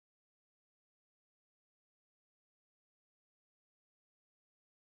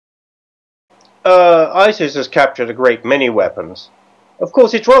ISIS has captured a great many weapons. Of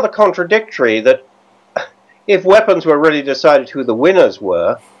course, it's rather contradictory that if weapons were really decided who the winners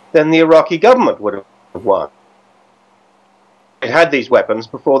were, then the Iraqi government would have won. It had these weapons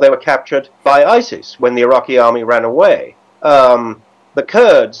before they were captured by ISIS, when the Iraqi army ran away. The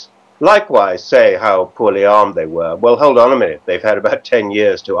Kurds likewise say how poorly armed they were. Well, hold on a minute. They've had about 10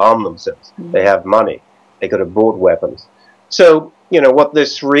 years to arm themselves. They have money. They could have bought weapons. So, you know, what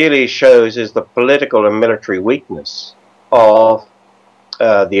this really shows is the political and military weakness of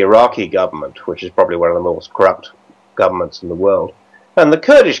the Iraqi government, which is probably one of the most corrupt governments in the world, and the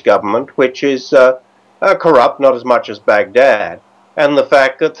Kurdish government, which is corrupt, not as much as Baghdad, and the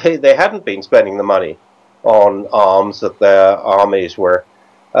fact that they hadn't been spending the money on arms, that their armies were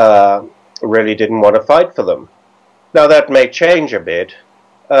really didn't want to fight for them. Now that may change a bit,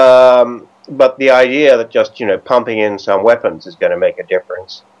 but the idea that just, you know, pumping in some weapons is going to make a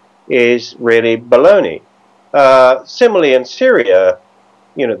difference is really baloney. Similarly in Syria,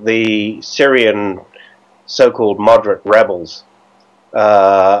 you know, the Syrian so-called moderate rebels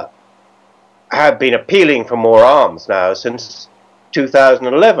have been appealing for more arms now since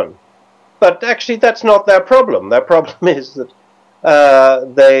 2011. But actually that's not their problem. Their problem is that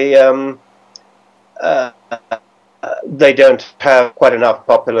they don't have quite enough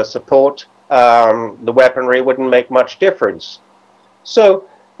popular support. The weaponry wouldn't make much difference. So,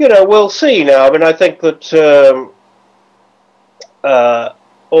 you know, we'll see now. I mean, I think that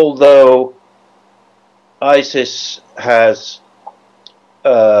although ISIS has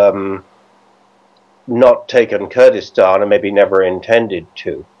not taken Kurdistan, and maybe never intended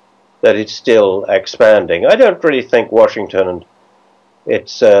to, that it's still expanding. I don't really think Washington and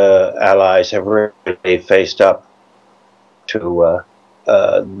its allies have really faced up to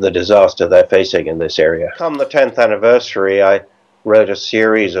the disaster they're facing in this area. Come the 10th anniversary, I wrote a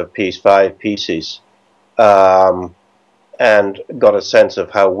series of 5 pieces, and got a sense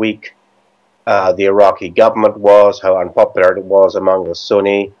of how weak the Iraqi government was, how unpopular it was among the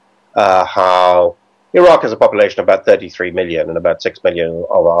Sunni, how Iraq has a population of about 33 million, and about 6 million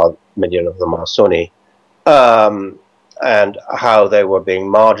of them are Sunni, and how they were being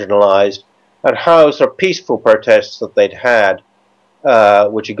marginalized, and how sort of peaceful protests that they'd had,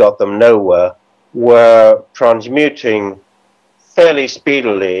 which had got them nowhere, were transmuting fairly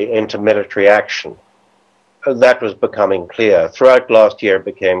speedily into military action. That was becoming clear. Throughout last year it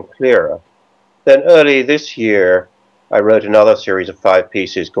became clearer. Then early this year I wrote another series of 5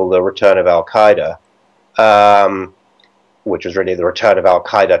 pieces called The Return of Al-Qaeda, which was really the return of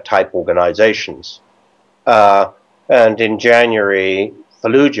Al-Qaeda type organizations. And in January,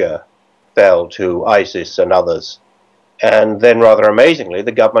 Fallujah fell to ISIS and others. And then rather amazingly,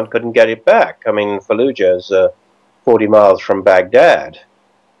 the government couldn't get it back. I mean, Fallujah is 40 miles from Baghdad.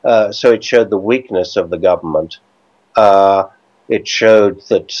 So it showed the weakness of the government. It showed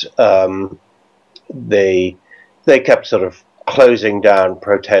that they kept sort of closing down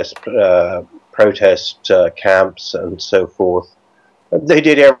protest camps and so forth. They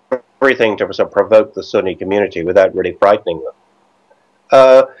did everything to sort of provoke the Sunni community without really frightening them.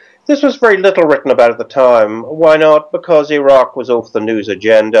 This was very little written about at the time. Why not? Because Iraq was off the news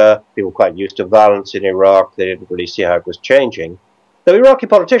agenda. People were quite used to violence in Iraq. They didn't really see how it was changing. Though Iraqi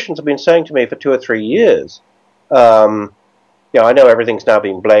politicians have been saying to me for 2 or 3 years, I know everything's now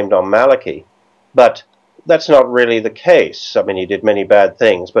being blamed on Maliki, but that's not really the case. I mean, he did many bad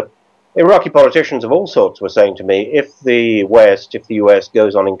things, but Iraqi politicians of all sorts were saying to me, if the West, if the US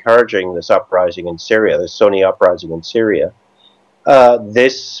goes on encouraging this uprising in Syria, this Sunni uprising in Syria,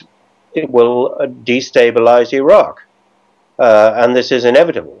 it will destabilize Iraq, and this is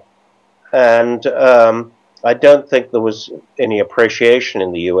inevitable. And I don't think there was any appreciation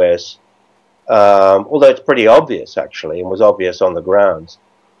in the US, although it's pretty obvious actually, and was obvious on the grounds,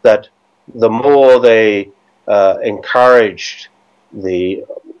 that the more they encouraged the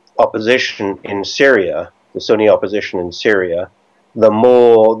opposition in Syria, the Sunni opposition in Syria, the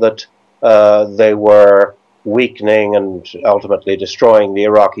more that they were weakening and ultimately destroying the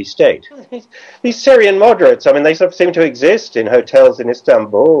Iraqi state. These Syrian moderates, I mean, they sort of seem to exist in hotels in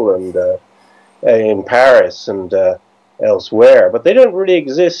Istanbul and in Paris and elsewhere, but they don't really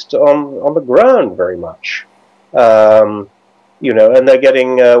exist on the ground very much. And they're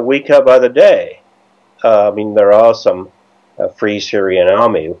getting weaker by the day. I mean, there are some Free Syrian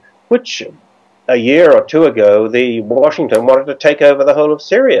Army, which a year or 2 ago, Washington wanted to take over the whole of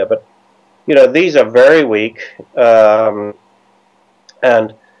Syria, but these are very weak, and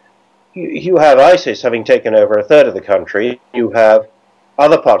you have ISIS having taken over 1/3 of the country. You have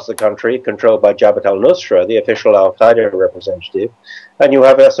other parts of the country controlled by Jabhat al-Nusra, the official al-Qaeda representative, and you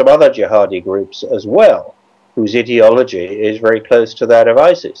have some other jihadi groups as well, whose ideology is very close to that of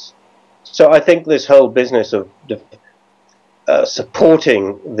ISIS. So I think this whole business of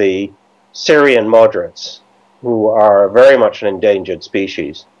supporting the Syrian moderates, who are very much an endangered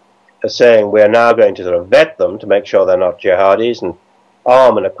species, are saying we're now going to sort of vet them to make sure they're not jihadis and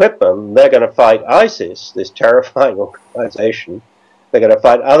arm and equip them. They're going to fight ISIS, this terrifying organization. They're going to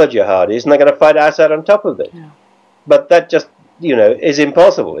fight other jihadis, and they're going to fight Assad on top of it. Yeah. But that just, you know, is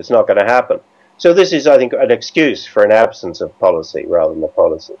impossible. It's not going to happen. So this is, I think, an excuse for an absence of policy rather than a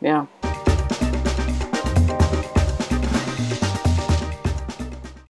policy. Yeah.